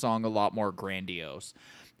makes the song a lot more grandiose.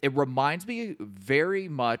 It reminds me very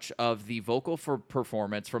much of the vocal for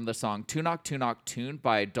performance from the song Tunok Tunok Tune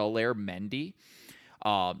by Dallaire Mendy.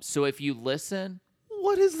 So if you listen,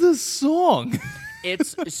 What is this song?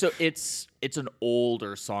 it's an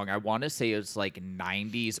older song. I want to say it's like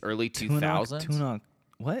 90s, early 2000s. Tunok.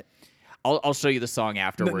 What? I'll show you the song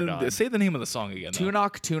after we're done. Say the name of the song again.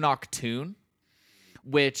 Tunok Tune,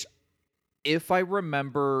 which, if I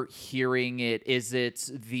remember hearing it, is it's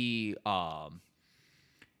the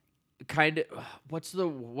kind of what's the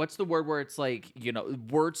word where it's like, you know,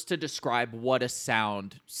 words to describe what a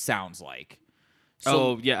sound sounds like.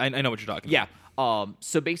 So, I know what you're talking yeah. about.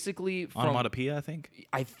 So basically, Onomatopoeia, I think.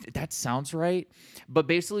 that sounds right. But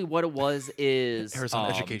basically, what it was is Arizona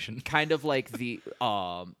education. kind of like the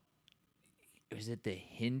is it the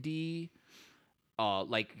Hindi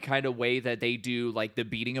like kind of way that they do like the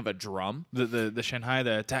beating of a drum? The Shanghai,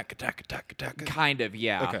 the attack. Kind of,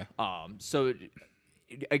 yeah. Okay. So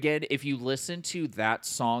again, if you listen to that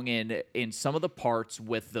song in some of the parts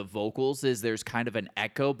with the vocals, there's kind of an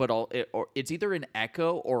echo, but it's either an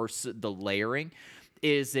echo or the layering.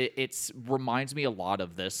 It's reminds me a lot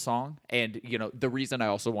of this song, and you know the reason I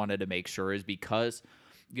also wanted to make sure is because,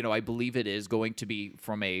 you know, I believe it is going to be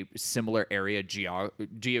from a similar area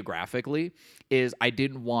geographically, is I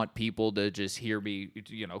didn't want people to just hear me,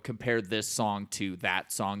 you know, compare this song to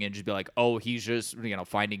that song and just be like, oh, he's just, you know,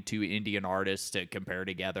 finding two Indian artists to compare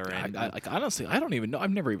together. And like honestly, I don't even know.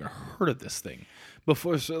 I've never even heard of this thing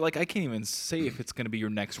before. So like, I can't even say if it's going to be your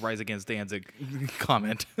next Rise Against Danzig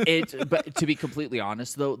comment. But to be completely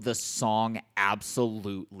honest, though, the song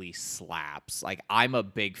absolutely slaps. Like, I'm a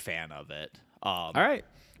big fan of it. All right.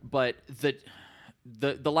 But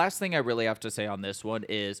the last thing I really have to say on this one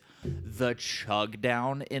is the chug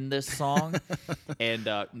down in this song. And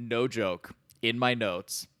no joke, in my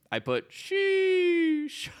notes, I put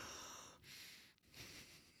sheesh.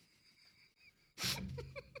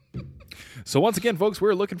 So once again, folks,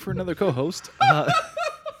 we're looking for another co-host.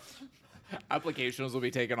 Applications will be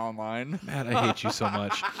taken online. Matt, I hate you so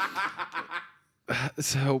much.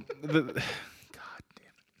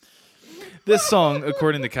 This song,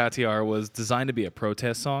 according to KTR, was designed to be a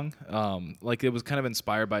protest song. Like, it was kind of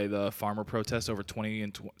inspired by the farmer protests over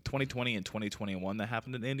 2020 and 2021 that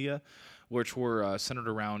happened in India, which were centered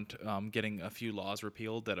around getting a few laws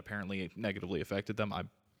repealed that apparently negatively affected them. I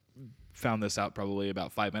found this out probably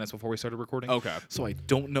about 5 minutes before we started recording. Okay. So I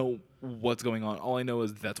don't know what's going on. All I know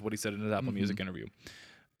is that's what he said in his Apple Music interview.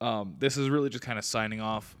 This is really just kind of signing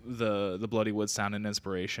off the Bloody Wood sound and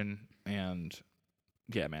inspiration. And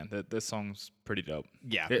yeah, man, this song's pretty dope.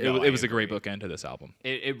 Yeah. It was a great bookend to this album.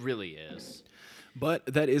 It really is. But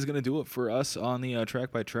that is going to do it for us on the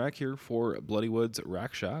track by track here for Bloody Wood's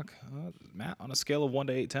Rack Shock. Matt, on a scale of 1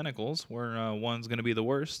 to 8 tentacles, where 1's going to be the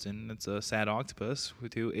worst, and it's a sad octopus,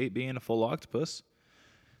 with 8 being a full octopus,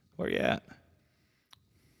 where you at?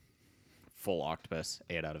 Full octopus,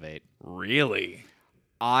 8 out of 8. Really?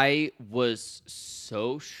 I was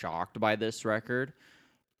so shocked by this record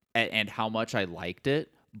and how much I liked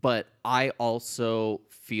it, but I also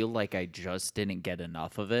feel like I just didn't get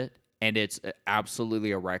enough of it. And it's absolutely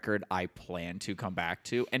a record I plan to come back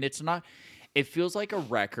to. And it feels like a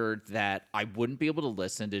record that I wouldn't be able to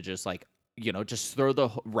listen to just like, you know, just throw the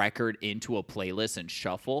record into a playlist and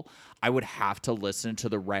shuffle. I would have to listen to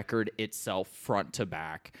the record itself front to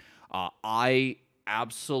back. I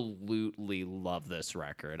absolutely love this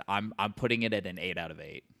record. I'm putting it at an 8 out of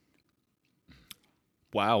 8.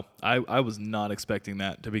 Wow. I was not expecting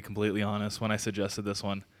that, to be completely honest, when I suggested this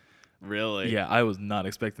one. Really? Yeah, I was not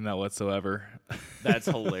expecting that whatsoever. That's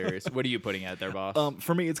hilarious. What are you putting at there, boss?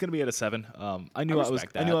 For me, it's gonna be at a 7. I knew I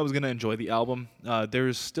was gonna enjoy the album.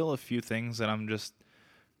 There's still a few things that I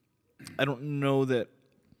don't know the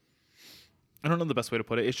best way to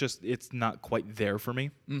put it. It's not quite there for me.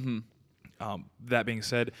 Mm-hmm. That being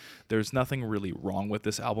said, there's nothing really wrong with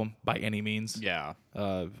this album by any means. Yeah.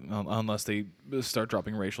 Unless they start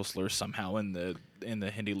dropping racial slurs somehow in the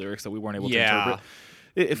Hindi lyrics that we weren't able to interpret.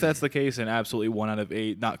 If that's the case, then absolutely 1 out of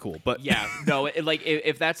 8, not cool. But yeah, no, like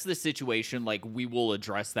if that's the situation, like we will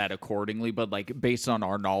address that accordingly. But like based on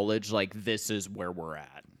our knowledge, like this is where we're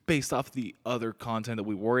at. Based off the other content that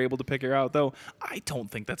we were able to figure out, though, I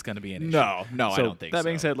don't think that's going to be an issue. No, so I don't think so. That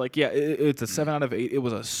being said, like, yeah, it's a 7 out of 8. It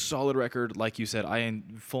was a solid record. Like you said, I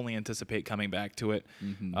fully anticipate coming back to it.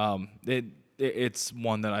 Mm-hmm. It's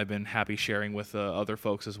one that I've been happy sharing with other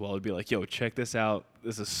folks as well. It'd be like, yo, check this out.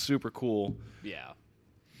 This is super cool. Yeah.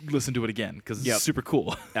 Listen to it again because it's super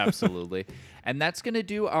cool. Absolutely. And that's going to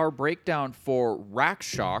do our breakdown for Rack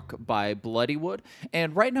Shock by Bloody Wood.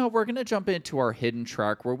 And right now we're going to jump into our hidden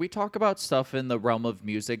track where we talk about stuff in the realm of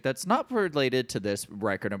music that's not related to this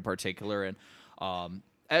record in particular. And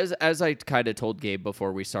as I kind of told Gabe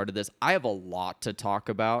before we started this, I have a lot to talk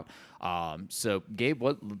about. So Gabe,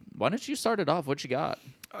 why don't you start it off? What you got?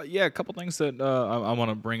 Yeah, a couple things that I want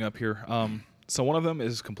to bring up here. So one of them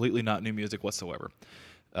is completely not new music whatsoever.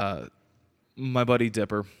 My buddy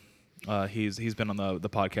Dipper, He's been on the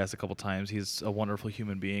podcast a couple times. He's a wonderful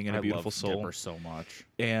human being and a beautiful love soul. Dipper so much.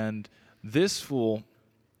 And this fool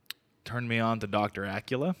turned me on to Dr.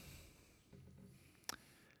 Acula.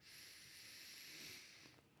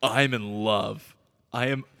 I'm in love. I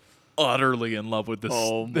am utterly in love with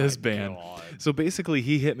this band. God. So basically,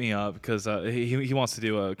 he hit me up because he wants to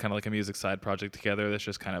do a kind of like a music side project together that's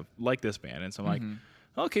just kind of like this band. And so I'm like,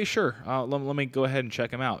 okay, sure. Let me go ahead and check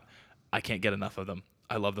them out. I can't get enough of them.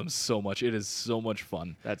 I love them so much. It is so much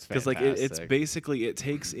fun. That's because like it's fantastic. basically it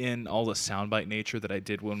takes in all the soundbite nature that I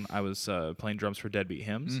did when I was playing drums for Deadbeat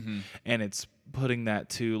Hymns, and it's putting that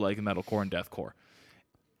to like metalcore and deathcore.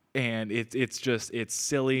 And it's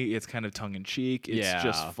silly, it's kind of tongue in cheek, it's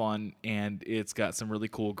just fun, and it's got some really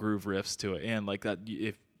cool groove riffs to it. And like that,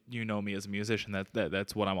 if you know me as a musician,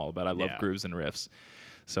 that's what I'm all about. I love grooves and riffs.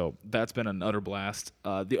 So that's been an utter blast.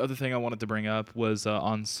 The other thing I wanted to bring up was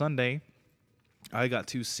on Sunday, I got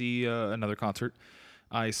to see another concert.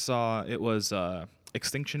 I saw it was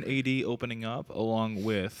Extinction AD opening up along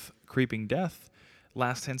with Creeping Death,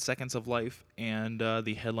 Last 10 Seconds of Life, and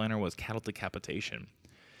the headliner was Cattle Decapitation.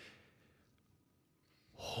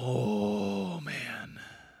 Oh, man.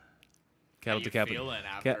 Cattle Decapitation. Feeling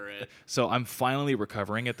after it? So I'm finally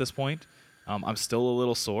recovering at this point. I'm still a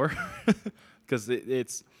little sore because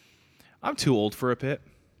it's... I'm too old for a pit.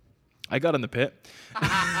 I got in the pit.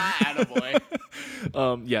 Attaboy.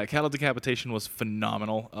 Yeah, Cattle Decapitation was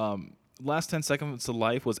phenomenal. Last 10 Seconds of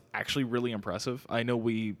Life was actually really impressive. I know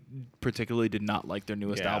we particularly did not like their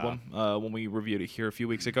newest album when we reviewed it here a few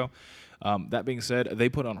weeks ago. That being said, they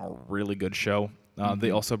put on a really good show.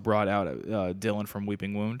 They also brought out Dylan from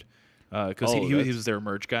Weeping Wound because he was their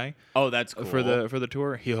merch guy. Oh, that's cool. For the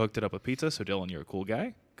tour. He hooked it up with pizza. So Dylan, you're a cool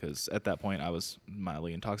guy. Because at that point I was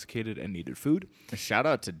mildly intoxicated and needed food. Shout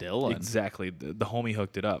out to Dylan. Exactly. The homie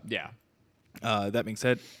hooked it up. Yeah. That being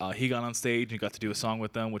said, he got on stage and got to do a song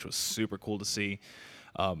with them, which was super cool to see.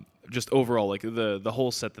 Just overall, like the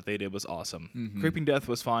whole set that they did was awesome. Creeping Death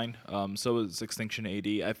was fine. So was Extinction AD.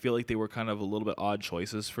 I feel like they were kind of a little bit odd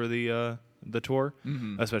choices for the tour,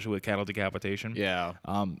 especially with Cattle Decapitation. Yeah.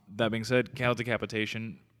 That being said, Cattle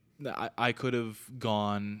Decapitation, I could have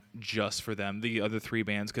gone just for them. The other three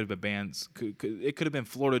bands could have been bands. It could have been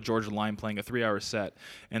Florida Georgia Line playing a 3-hour set,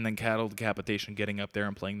 and then Cattle Decapitation getting up there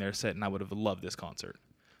and playing their set, and I would have loved this concert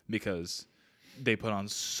because they put on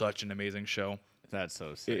such an amazing show. That's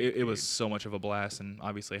so sick. It was so much of a blast, and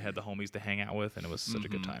obviously I had the homies to hang out with, and it was such a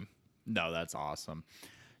good time. No, that's awesome.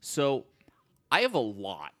 So I have a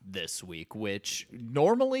lot this week, which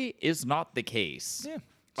normally is not the case. Yeah.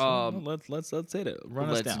 So let's hit it. Run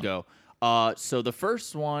us down. Let's go. So the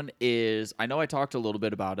first one is, I know I talked a little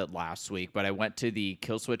bit about it last week, but I went to the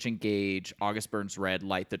Killswitch Engage August Burns Red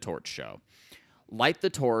Light the Torch show. Light the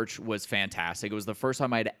Torch was fantastic. It was the first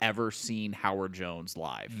time I'd ever seen Howard Jones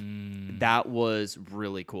live. That was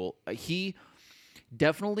really cool. He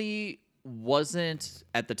definitely wasn't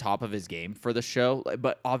at the top of his game for the show,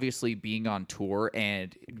 but obviously being on tour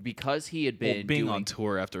and because he had been being on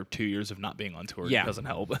tour after 2 years of not being on tour doesn't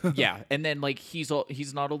help. Yeah, and then like he's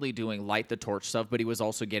not only doing Light the Torch stuff, but he was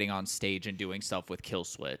also getting on stage and doing stuff with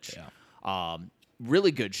Killswitch. Yeah.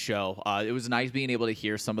 Really good show. It was nice being able to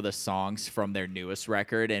hear some of the songs from their newest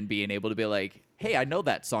record and being able to be like, hey, I know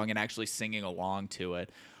that song, and actually singing along to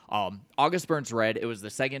it. August Burns Red, it was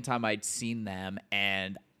the second time I'd seen them,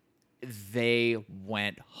 and they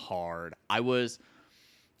went hard. I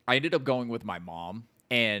ended up going with my mom,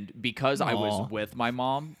 and because I was with my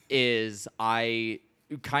mom, I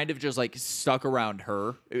kind of just like stuck around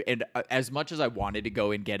her. And as much as I wanted to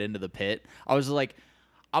go and get into the pit, I was like,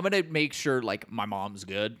 I'm gonna make sure like my mom's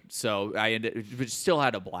good. So but still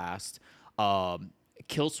had a blast.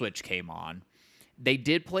 Killswitch came on. They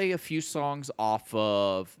did play a few songs off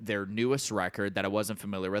of their newest record that I wasn't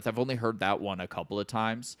familiar with. I've only heard that one a couple of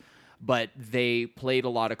times. But they played a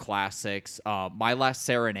lot of classics. My Last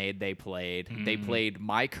Serenade they played. They played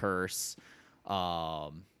My Curse.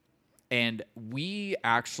 And we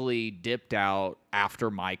actually dipped out after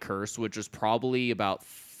My Curse, which was probably about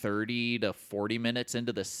 30 to 40 minutes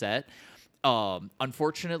into the set.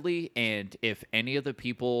 Unfortunately, and if any of the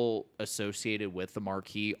people associated with the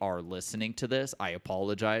Marquee are listening to this, I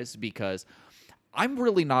apologize because I'm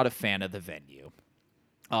really not a fan of the venue.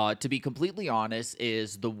 To be completely honest,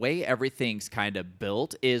 is the way everything's kind of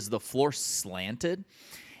built is the floor slanted.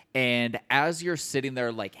 And as you're sitting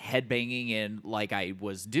there like headbanging and like I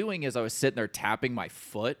was doing as I was sitting there tapping my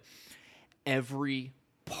foot, every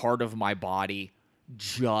part of my body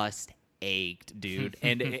just ached, dude.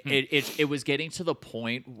 And it was getting to the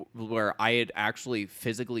point where I had actually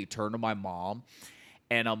physically turned to my mom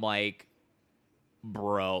and I'm like,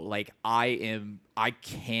 bro, like I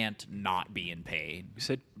can't not be in pain. You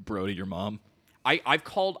said bro to your mom. I've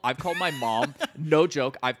called my mom, no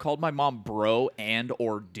joke, I've called my mom bro and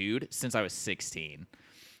or dude since I was 16.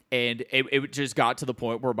 And it just got to the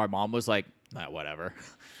point where my mom was like, whatever.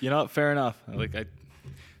 You know, fair enough.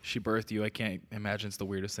 She birthed you. I can't imagine it's the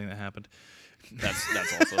weirdest thing that happened. That's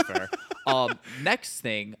also fair. Next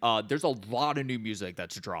thing, there's a lot of new music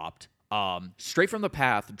that's dropped. Straight from the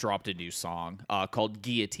Path dropped a new song called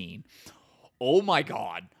Guillotine. Oh my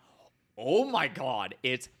god,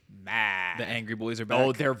 it's mad. The Angry Boys are back.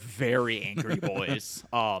 Oh, they're very angry boys.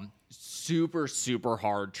 Super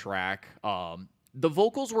hard track. The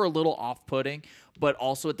vocals were a little off-putting, but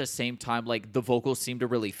also at the same time, like the vocals seem to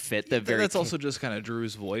really fit the very. That's also just kind of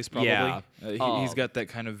Drew's voice, probably. Yeah. He's got that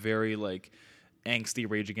kind of very like angsty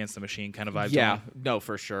Rage Against the Machine kind of vibe. Yeah, to him. no,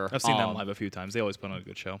 for sure. I've seen them live a few times. They always put on a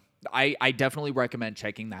good show. I definitely recommend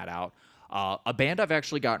checking that out. A band I've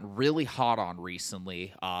actually gotten really hot on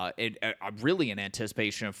recently, I'm really in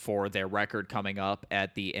anticipation for their record coming up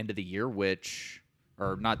at the end of the year,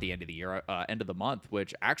 or not the end of the year, end of the month,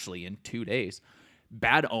 which actually in 2 days.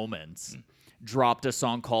 Bad Omens dropped a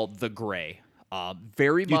song called The Gray.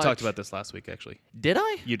 You talked about this last week, actually. Did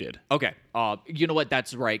I? You did. Okay. You know what?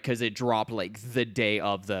 That's right, because it dropped like the day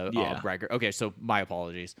of the record. Okay, so my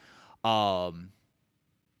apologies.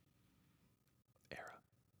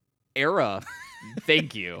 Era.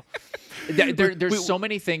 Thank you. There's so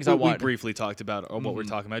many things I want. We briefly talked about what we're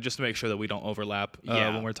talking about, just to make sure that we don't overlap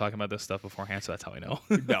when we're talking about this stuff beforehand, so that's how we know.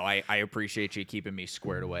 No, I appreciate you keeping me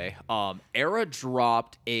squared away. Era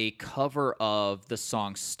dropped a cover of the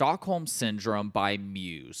song Stockholm Syndrome by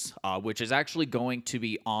Muse, which is actually going to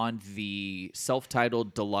be on the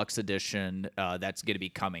self-titled deluxe edition that's going to be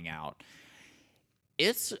coming out.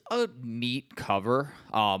 It's a neat cover.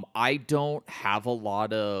 I don't have a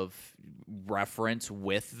lot of reference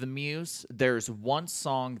with the Muse. There's one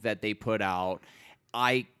song that they put out.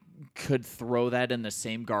 I could throw that in the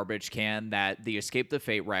same garbage can that the Escape the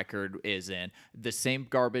Fate record is in, the same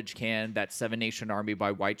garbage can that Seven Nation Army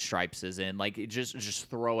by White Stripes is in. Like, just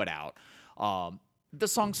throw it out. The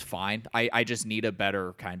song's fine. I just need a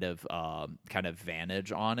better kind of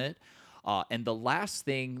vantage on it. And the last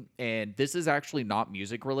thing, and this is actually not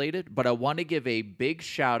music related, but I want to give a big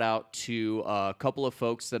shout out to a couple of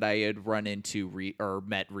folks that I had run into or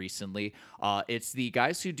met recently. It's the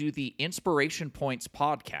guys who do the Inspiration Points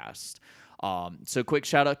podcast. So quick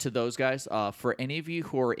shout out to those guys. For any of you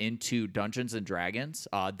who are into Dungeons and Dragons,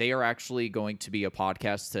 they are actually going to be a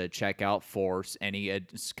podcast to check out for any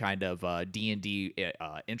kind of D&D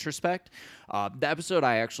introspect. The episode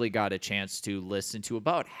I actually got a chance to listen to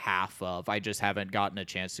about half of, I just haven't gotten a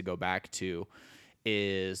chance to go back to,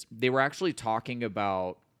 is they were actually talking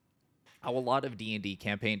about how a lot of D&D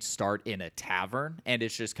campaigns start in a tavern, and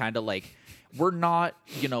it's just kind of like, we're not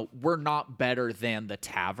better than the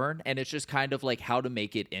tavern, and it's just kind of like how to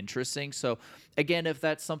make it interesting. So again, if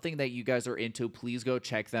that's something that you guys are into, please go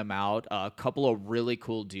check them out. A couple of really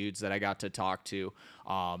cool dudes that I got to talk to.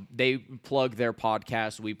 They plugged their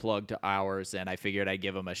podcast, we plugged ours, and I figured I'd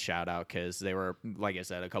give them a shout out because they were, like I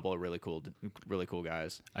said, a couple of really cool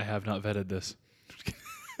guys. I have not vetted this.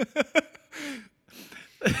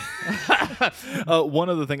 One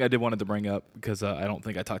other thing I did wanted to bring up, because I don't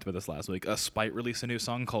think I talked about this last week. Spite released a new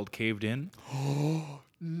song called Caved In.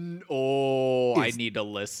 I need to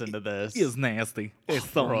listen to this. It's nasty. It's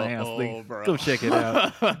so nasty. Bro. Go check it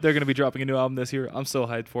out. They're going to be dropping a new album this year. I'm so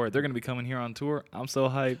hyped for it. They're going to be coming here on tour. I'm so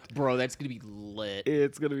hyped. Bro, that's going to be lit.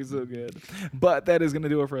 It's going to be so good. But that is going to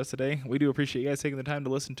do it for us today. We do appreciate you guys taking the time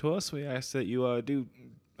to listen to us. We ask that you do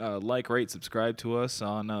like, rate, subscribe to us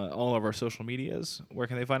on all of our social medias. Where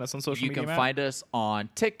can they find us on social media? You can find us on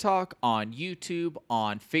TikTok, on YouTube,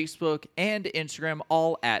 on Facebook, and Instagram,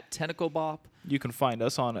 all at Tentacle Bop. You can find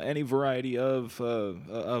us on any variety of streaming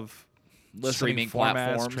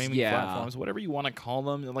formats, platforms, whatever you want to call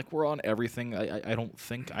them. Like, we're on everything. I don't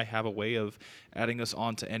think I have a way of adding us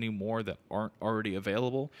on to any more that aren't already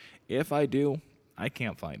available. If I do, I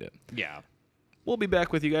can't find it. Yeah. We'll be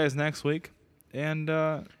back with you guys next week. And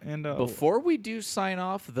before we do sign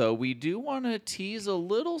off, though, we do want to tease a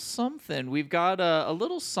little something. We've got a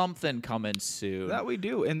little something coming soon. That we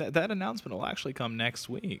do, and that announcement will actually come next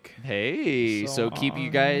week. Hey, so keep you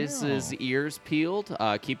guys' ears peeled.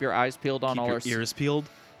 Keep your eyes peeled on keep all your our ears peeled.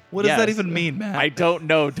 What does that even mean, Matt? I don't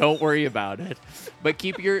know. Don't worry about it. But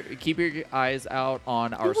keep your eyes out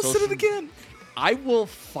on our social. Say it again. I will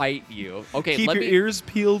fight you. Okay, keep your ears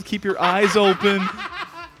peeled. Keep your eyes open.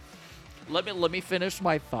 Let me finish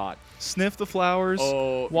my thought. Sniff the flowers.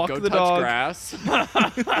 Oh, walk go the touch dog. Grass.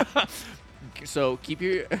 So keep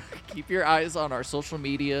your eyes on our social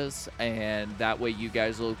medias, and that way you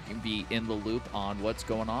guys will be in the loop on what's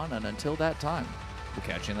going on. And until that time, we'll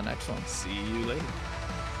catch you in the next one. See you later.